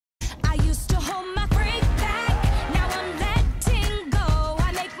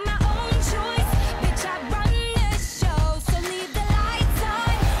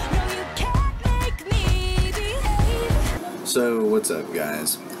What's up,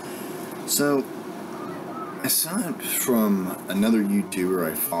 guys? So, I saw it from another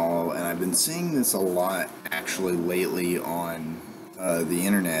YouTuber I follow, and I've been seeing this a lot actually lately on the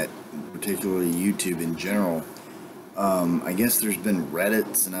internet, particularly YouTube in general. I guess there's been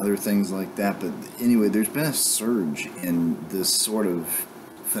Reddits and other things like that, but anyway, there's been a surge in this sort of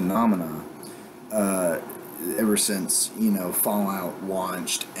phenomena ever since, Fallout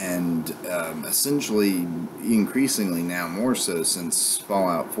launched, and essentially, increasingly now, more so since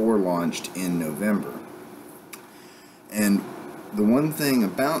Fallout 4 launched in November. And the one thing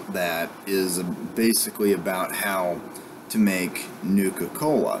about that is basically about how to make Nuka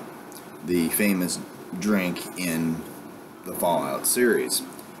Cola, the famous drink in the Fallout series.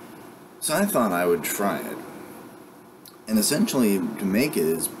 So I thought I would try it. And essentially, to make it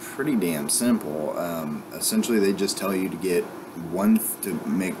is pretty damn simple. Essentially, they just tell you to get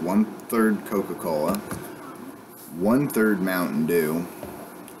make 1/3 Coca Cola, 1/3 Mountain Dew,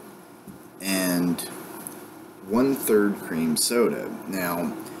 and 1/3 cream soda.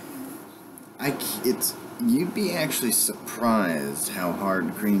 Now, you'd be actually surprised how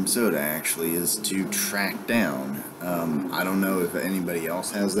hard cream soda actually is to track down. I don't know if anybody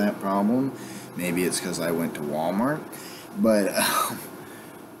else has that problem. Maybe it's because I went to Walmart. But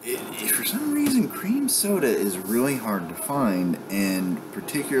for some reason, cream soda is really hard to find, and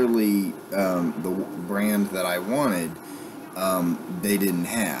particularly the brand that I wanted, they didn't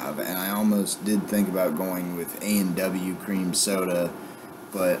have. And I almost did think about going with A&W cream soda,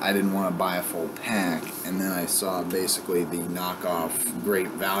 but I didn't want to buy a full pack. And then I saw basically the knockoff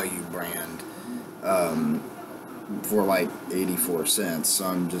Great Value brand for like 84 cents. So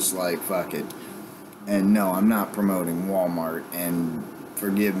I'm just like, fuck it. And no, I'm not promoting Walmart, and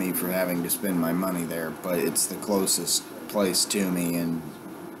forgive me for having to spend my money there, but it's the closest place to me, and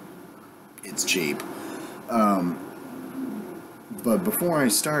it's cheap. But before I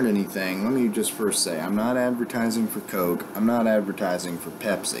start anything, let me just first say, I'm not advertising for Coke, I'm not advertising for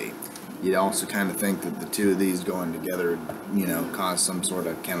Pepsi. You'd also kind of think that the two of these going together, cause some sort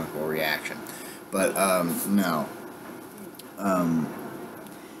of chemical reaction. But, no.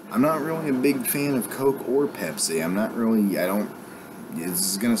 I'm not really a big fan of Coke or Pepsi. This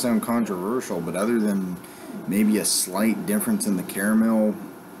is going to sound controversial, but other than maybe a slight difference in the caramel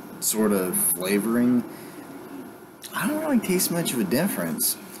sort of flavoring, I don't really taste much of a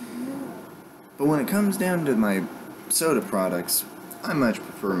difference. But when it comes down to my soda products, I much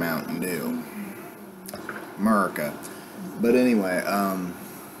prefer Mountain Dew. America. But anyway,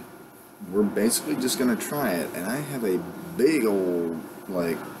 we're basically just going to try it, and I have a big old,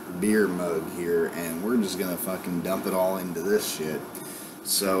 beer mug here, and we're just gonna fucking dump it all into this shit.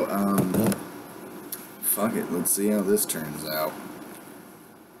 So, fuck it, let's see how this turns out.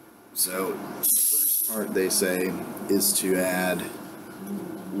 So, the first part they say is to add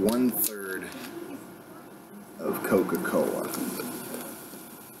 1/3 of Coca Cola.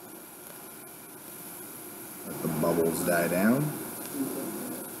 Let the bubbles die down.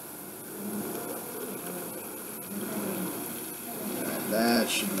 That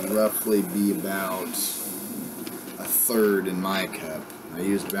should roughly be about 1/3 in my cup. I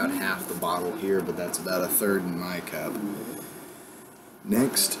used about half the bottle here, but that's about 1/3 in my cup.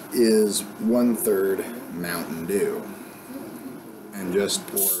 Next is 1/3 Mountain Dew. And just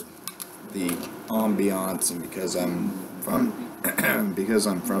for the ambiance, and because I'm from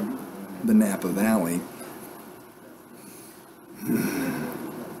the Napa Valley,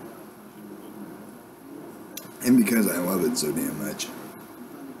 and because I love it so damn much,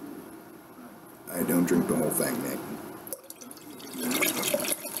 I don't drink the whole thing, Nick.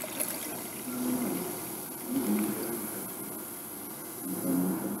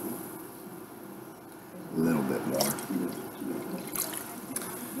 A little bit more.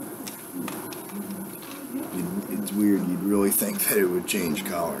 It's weird, you'd really think that it would change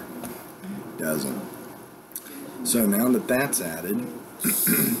color. Doesn't. So now that that's added,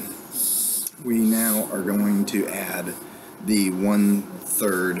 we now are going to add the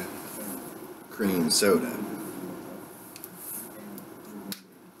 1/3 cream soda.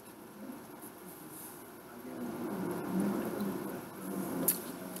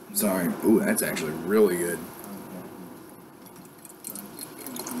 Sorry. Ooh, that's actually really good.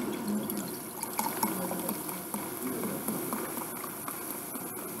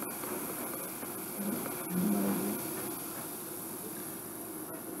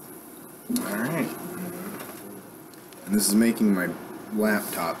 Alright. And this is making my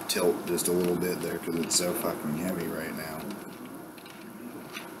laptop tilt just a little bit there because it's so fucking heavy right now.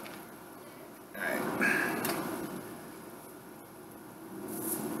 Alright.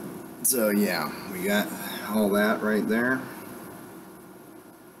 So yeah, we got all that right there.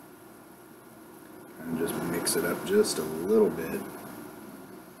 mix it up just a little bit.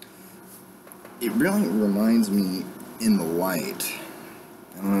 It really reminds me in the light.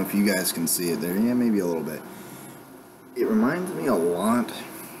 I don't know if you guys can see it there. Yeah, maybe a little bit. It reminds me a lot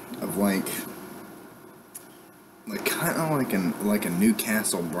of like kind of like a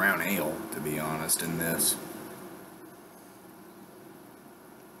Newcastle brown ale, to be honest, in this.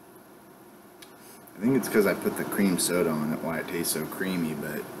 I think it's because I put the cream soda on it, why it tastes so creamy,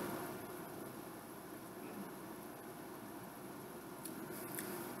 but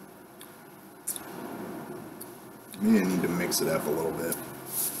maybe I need to mix it up a little bit.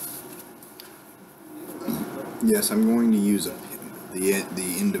 Yes, I'm going to use the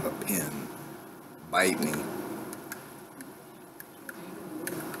end of a pen. Bite me.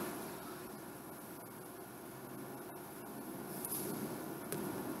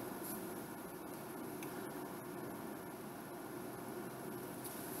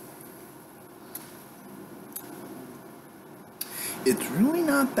 It's really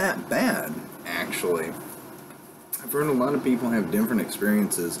not that bad, actually. I've heard a lot of people have different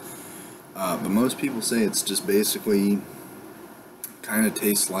experiences, but most people say it's just basically kind of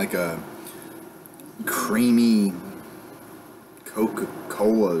tastes like a creamy Coca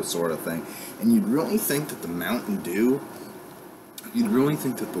Cola sort of thing. And you'd really think that the Mountain Dew, you'd really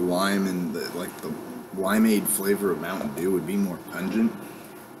think that the lime and the limeade flavor of Mountain Dew would be more pungent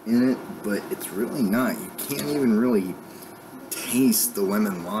in it, but it's really not. You can't even really taste the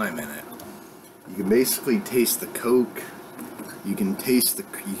lemon lime in it. You can basically taste the Coke. You can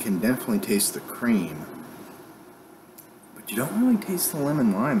definitely taste the cream, but you don't really taste the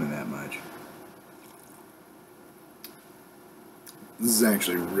lemon lime in that much. This is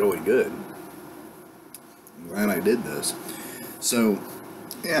actually really good. I'm glad I did this. So,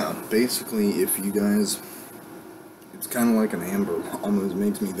 yeah, basically, if you guys, it's kind of like an amber, almost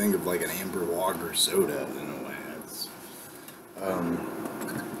makes me think of like an amber lager soda in a way.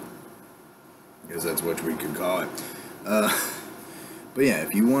 I guess that's what we could call it. But yeah,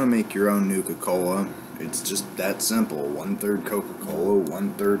 if you want to make your own Nuka Cola, it's just that simple. 1/3 Coca Cola,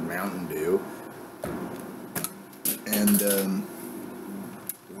 1/3 Mountain Dew, and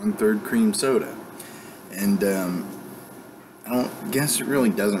 1/3 cream soda. And I guess it really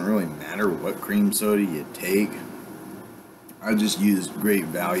doesn't really matter what cream soda you take. I just used Great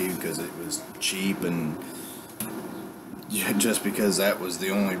Value because it was cheap, and yeah, just because that was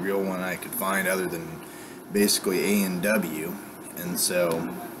the only real one I could find other than basically A&W. And so,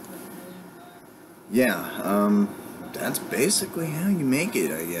 yeah, that's basically how you make it,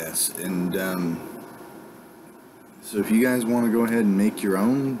 I guess. And so if you guys want to go ahead and make your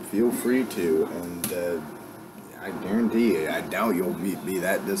own, feel free to. And I guarantee you, I doubt you'll be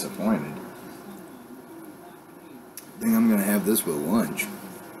that disappointed. I think I'm going to have this with lunch.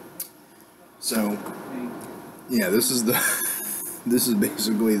 So, yeah, this is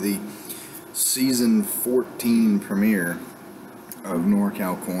basically the season 14 premiere of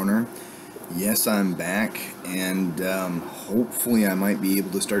NorCal Corner. Yes, I'm back, and hopefully I might be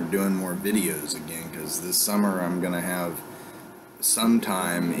able to start doing more videos again, because this summer I'm going to have some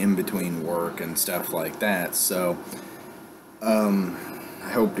time in between work and stuff like that, so I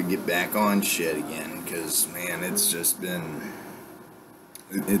hope to get back on shit again, because, man, it's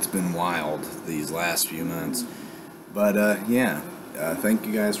been wild these last few months. But, yeah, thank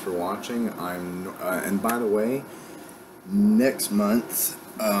you guys for watching. And by the way, next month,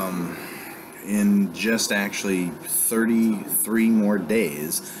 in just actually 33 more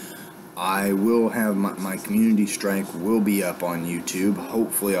days, I will have my community strike will be up on YouTube.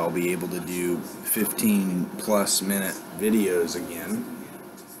 Hopefully I'll be able to do 15 plus minute videos again.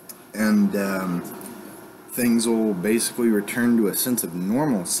 And, things will basically return to a sense of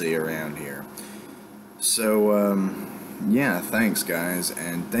normalcy around here. So, yeah, thanks guys,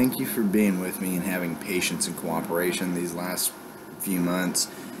 and thank you for being with me and having patience and cooperation these last few months.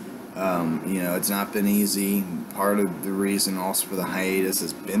 You know, it's not been easy. Part of the reason also for the hiatus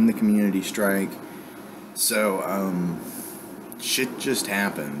has been the community strike. So, shit just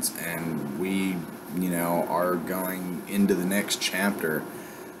happens, and we, you know, are going into the next chapter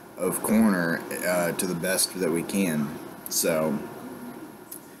of Corner to the best that we can. So,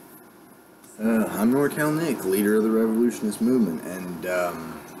 I'm NorCal Nick, leader of the revolutionist movement, and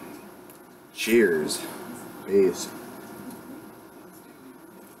cheers. Peace.